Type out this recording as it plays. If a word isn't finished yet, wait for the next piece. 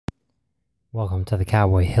Welcome to the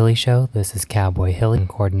Cowboy Hilly Show. This is Cowboy Hilly in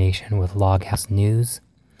coordination with Loghouse News.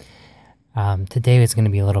 Today is going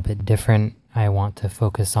to be a little bit different. I want to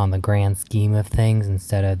focus on the grand scheme of things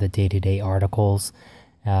instead of the day-to-day articles,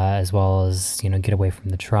 as well as, get away from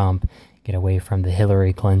the Trump, get away from the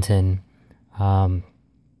Hillary Clinton, and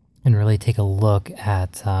really take a look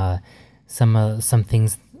at some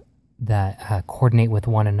things that coordinate with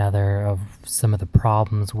one another of some of the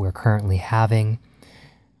problems we're currently having.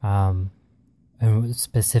 And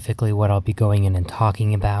specifically what I'll be going in and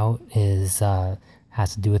talking about is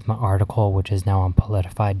has to do with my article, which is now on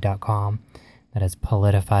politified.com. That is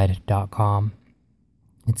politified.com.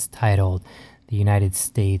 It's titled "The United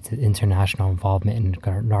States International Involvement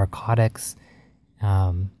in Narcotics."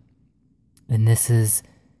 And this is,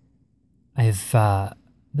 the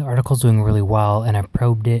article's doing really well, and I've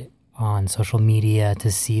probed it on social media to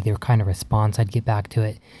see the kind of response I'd get back to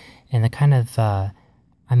it. And the kind of,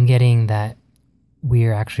 I'm getting that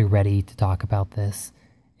we're actually ready to talk about this.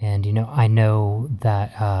 And, I know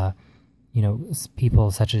that,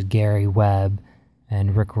 people such as Gary Webb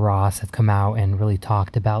and Rick Ross have come out and really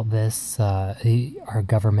talked about this, our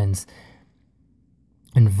government's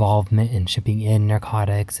involvement in shipping in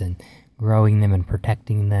narcotics and growing them and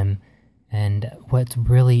protecting them. And what's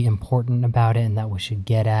really important about it and that we should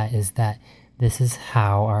get at is that this is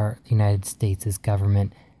how our United States'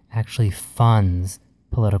 government actually funds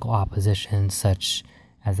political opposition, such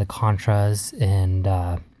as the Contras in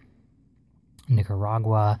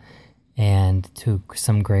Nicaragua, and to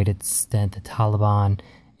some great extent the Taliban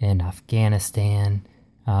in Afghanistan,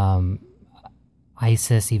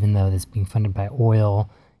 ISIS, even though it's being funded by oil.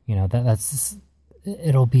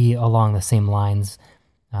 It'll be along the same lines,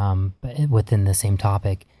 but within the same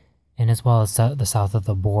topic, and as well as the south of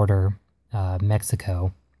the border,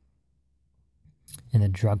 Mexico, and the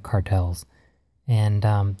drug cartels. And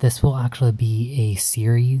this will actually be a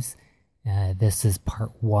series. This is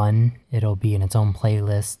part 1. It'll be in its own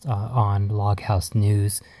playlist on Loghouse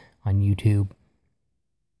News on YouTube.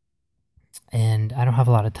 And I don't have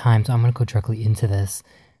a lot of time, so I'm going to go directly into this.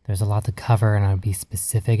 There's a lot to cover, and I'll be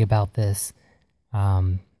specific about this,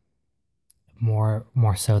 more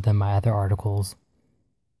so than my other articles.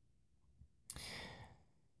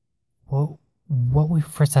 Well, what we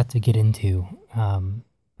first have to get into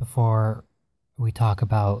before we talk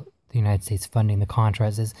about the United States funding the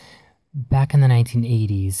Contras is back in the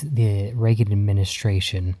 1980s, the Reagan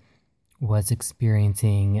administration was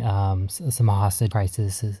experiencing some hostage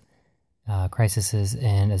crises,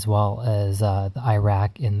 and as well as the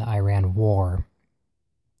Iraq and the Iran war.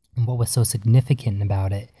 And what was so significant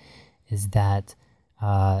about it is that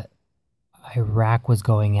Iraq was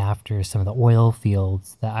going after some of the oil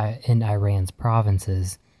fields in Iran's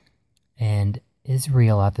provinces, and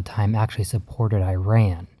Israel at the time actually supported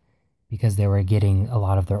Iran because they were getting a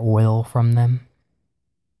lot of their oil from them.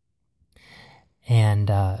 And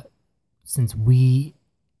since we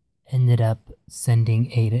ended up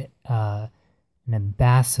sending an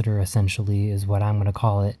ambassador, essentially is what I'm going to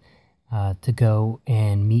call it, to go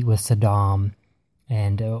and meet with Saddam,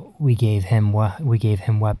 and we gave him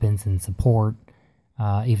weapons and support,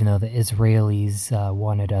 even though the Israelis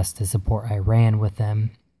wanted us to support Iran with them.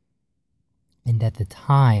 And at the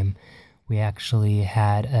time, we actually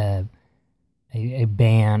had a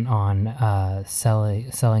ban on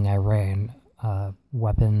selling Iran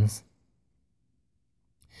weapons,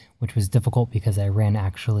 which was difficult because Iran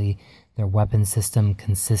actually, their weapon system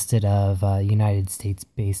consisted of United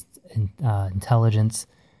States-based intelligence.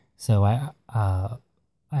 So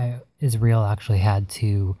Israel actually had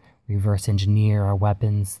to reverse engineer our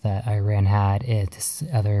weapons that Iran had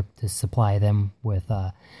to supply them with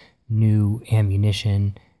new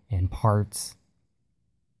ammunition and parts.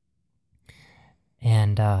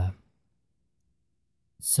 And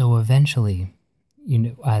so eventually,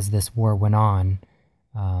 as this war went on,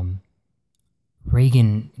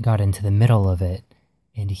 Reagan got into the middle of it,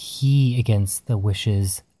 and he, against the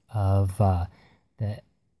wishes of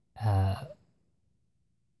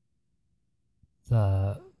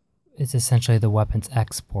it's essentially the Weapons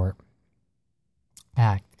Export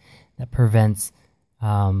Act that prevents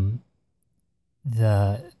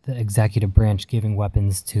the executive branch giving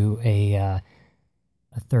weapons to a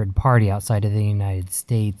third party outside of the United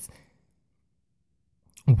States,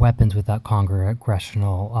 weapons without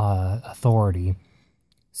congressional authority.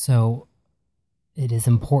 So it is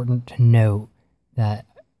important to note that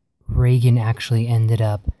Reagan actually ended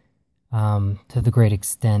up, to the great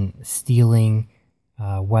extent, stealing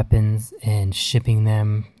weapons and shipping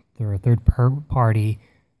them through a third party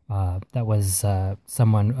that was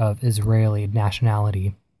someone of Israeli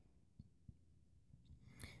nationality.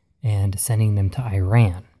 and sending them to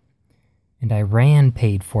Iran. And Iran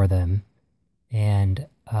paid for them, and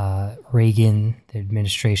Reagan, the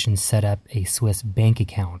administration, set up a Swiss bank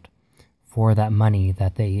account for that money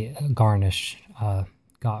that they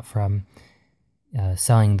got from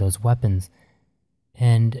selling those weapons.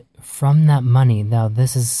 And from that money, now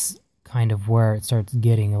this is kind of where it starts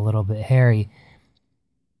getting a little bit hairy,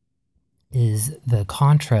 is the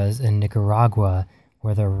Contras in Nicaragua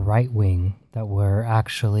were the right wing that were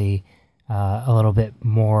actually a little bit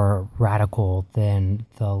more radical than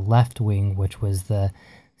the left wing, which was the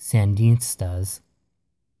Sandinistas.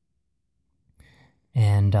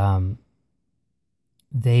 And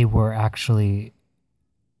they were actually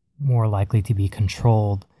more likely to be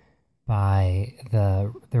controlled by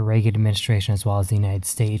the Reagan administration as well as the United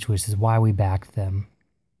States, which is why we backed them.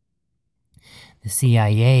 The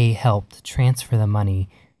CIA helped transfer the money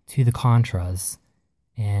to the Contras,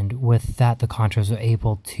 and with that, the Contras were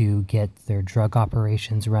able to get their drug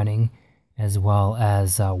operations running, as well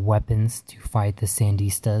as weapons to fight the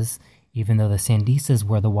Sandinistas, even though the Sandinistas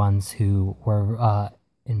were the ones who were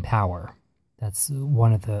in power. That's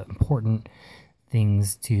one of the important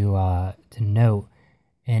things to note.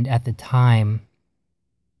 And at the time,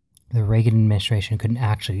 the Reagan administration couldn't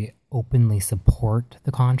actually openly support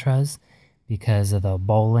the Contras because of the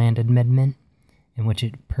Boland Amendment, in which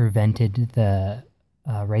it prevented the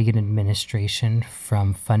Reagan administration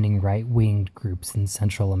from funding right-wing groups in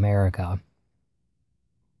Central America.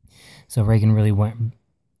 So Reagan really went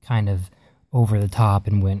kind of over the top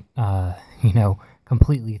and went,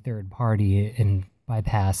 completely third party and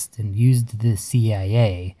bypassed and used the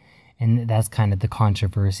CIA. And that's kind of the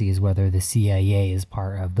controversy, is whether the CIA is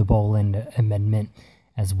part of the Boland Amendment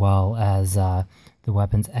as well as the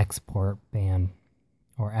Weapons Export Ban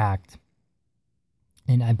or Act.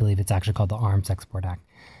 And I believe it's actually called the Arms Export Act.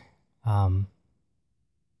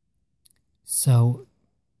 So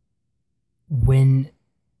when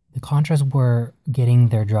the Contras were getting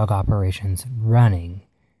their drug operations running,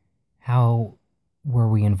 how were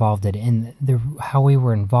we involved in it? And how we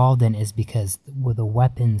were involved in is because with the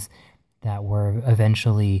weapons that were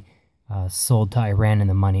eventually sold to Iran and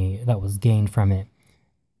the money that was gained from it,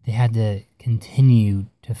 they had to continue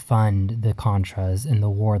to fund the Contras in the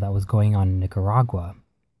war that was going on in Nicaragua.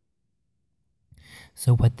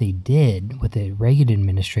 So what they did, what the Reagan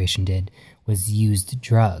administration did, was used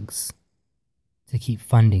drugs to keep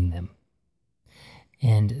funding them.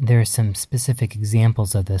 And there are some specific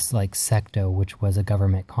examples of this, like Secto, which was a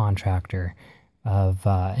government contractor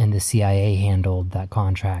and the CIA handled that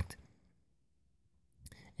contract.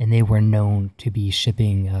 And they were known to be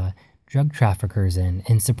shipping drug traffickers in.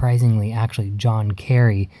 And surprisingly, actually, John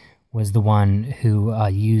Kerry was the one who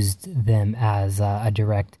used them as a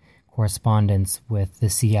direct correspondence with the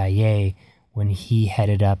CIA when he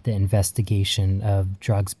headed up the investigation of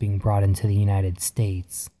drugs being brought into the United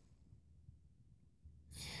States.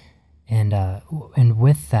 And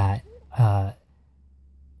with that,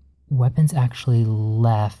 weapons actually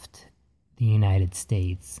left the United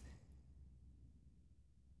States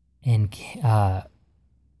and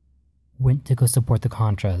went to go support the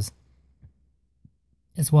Contras,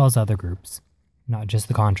 as well as other groups, not just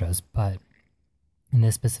the Contras, but in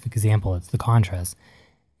this specific example, it's the Contras,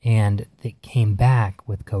 and they came back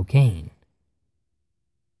with cocaine.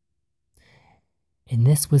 And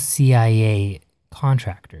this was CIA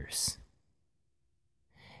contractors.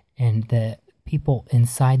 And the people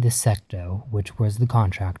inside the Secto, which was the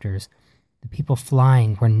contractors, the people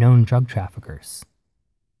flying were known drug traffickers.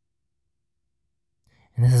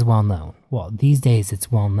 And this is well known. Well, these days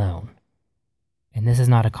it's well known. And this is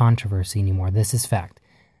not a controversy anymore. This is fact.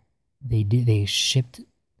 They shipped,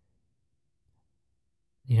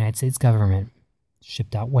 the United States government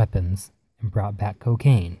shipped out weapons and brought back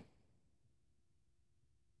cocaine.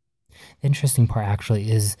 The interesting part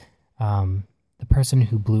actually is the person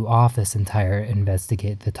who blew off this entire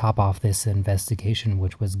the top off this investigation,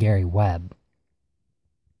 which was Gary Webb.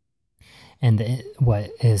 And what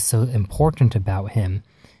is so important about him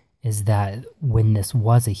is that when this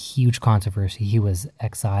was a huge controversy, he was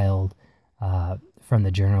exiled from the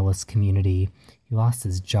journalist community. He lost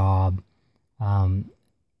his job.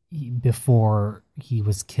 Before he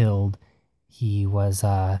was killed, he was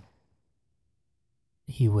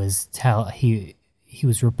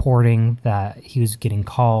reporting that he was getting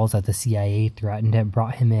calls that the CIA threatened him,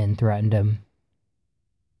 brought him in, threatened him.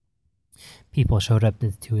 People showed up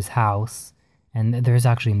to his house, and there's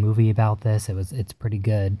actually a movie about this. It's pretty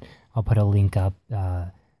good. I'll put a link up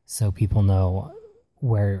so people know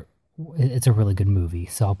where. It's a really good movie,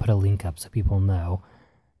 so I'll put a link up so people know.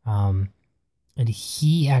 And And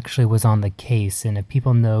he actually was on the case. And if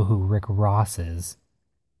people know who Rick Ross is,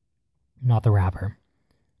 not the rapper,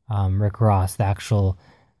 Rick Ross,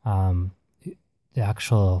 um,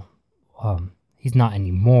 he's not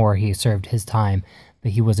anymore. He served his time,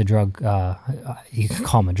 but he was a drug. You can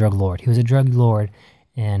call him a drug lord. He was a drug lord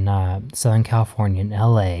in Southern California, in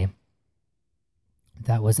L.A.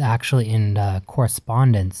 That was actually in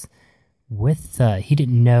correspondence with. He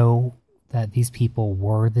didn't know that these people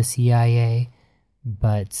were the CIA,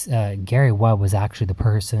 but Gary Webb was actually the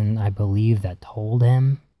person, I believe, that told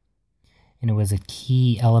him, and it was a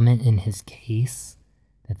key element in his case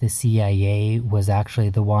that the CIA was actually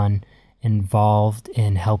the one involved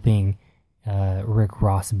in helping Rick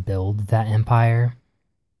Ross build that empire,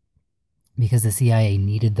 because the CIA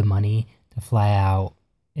needed the money to fly out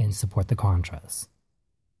and support the Contras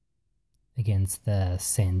against the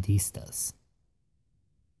Sandistas.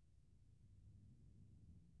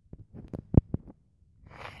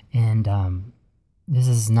 And this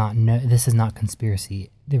is not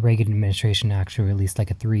conspiracy. The Reagan administration actually released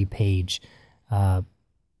like a 3-page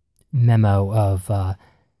memo of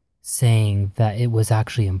saying that it was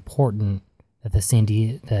actually important that the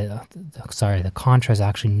Contras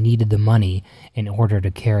actually needed the money in order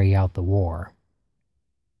to carry out the war.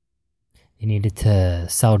 They needed to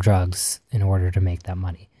sell drugs in order to make that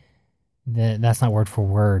money. That's not word for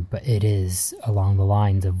word, but it is along the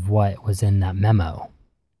lines of what was in that memo.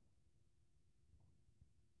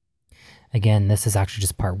 Again, this is actually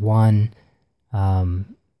just part 1.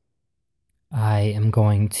 I am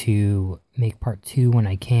going to make part 2 when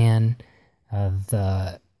I can.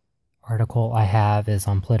 The article I have is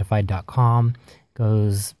on politified.com.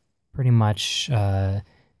 Goes pretty much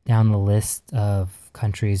down the list of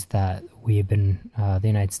countries that the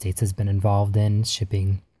United States has been involved in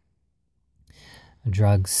shipping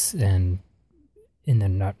drugs and in the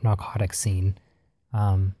narcotics scene.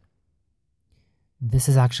 This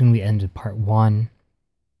is actually going to be the end of part 1.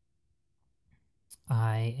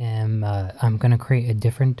 I'm going to create a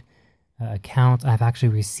different account. I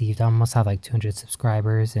almost have like 200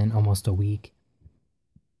 subscribers in almost a week.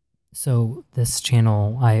 So this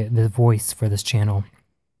channel, the voice for this channel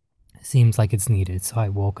seems like it's needed. So I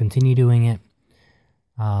will continue doing it.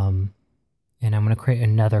 And I'm going to create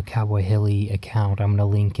another Cowboy Hilly account. I'm going to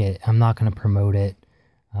link it. I'm not going to promote it,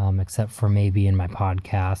 except for maybe in my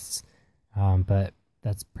podcasts. But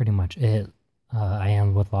that's pretty much it. I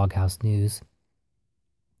am with Loghouse News.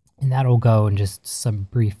 And that'll go in just some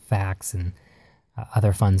brief facts and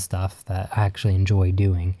other fun stuff that I actually enjoy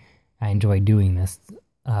doing. I enjoy doing this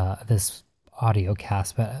audio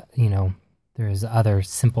cast, but there's other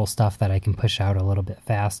simple stuff that I can push out a little bit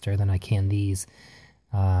faster than I can these.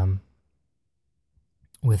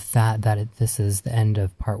 With this is the end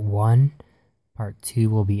of part 1. Part 2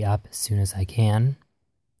 will be up as soon as I can.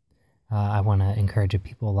 I want to encourage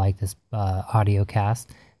people like this audio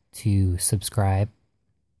cast to subscribe.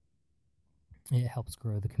 It helps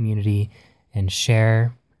grow the community and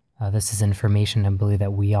share. This is information I believe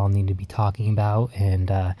that we all need to be talking about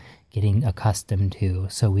and getting accustomed to,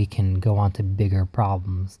 so we can go on to bigger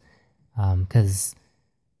problems. Because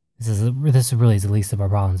this really is the least of our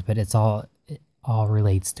problems, but it all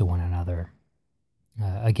relates to one another.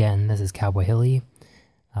 Again, this is Cowboy Hilly.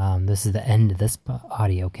 This is the end of this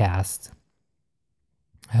audio cast.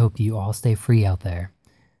 I hope you all stay free out there,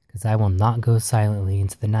 because I will not go silently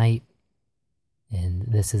into the night. And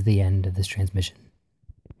this is the end of this transmission.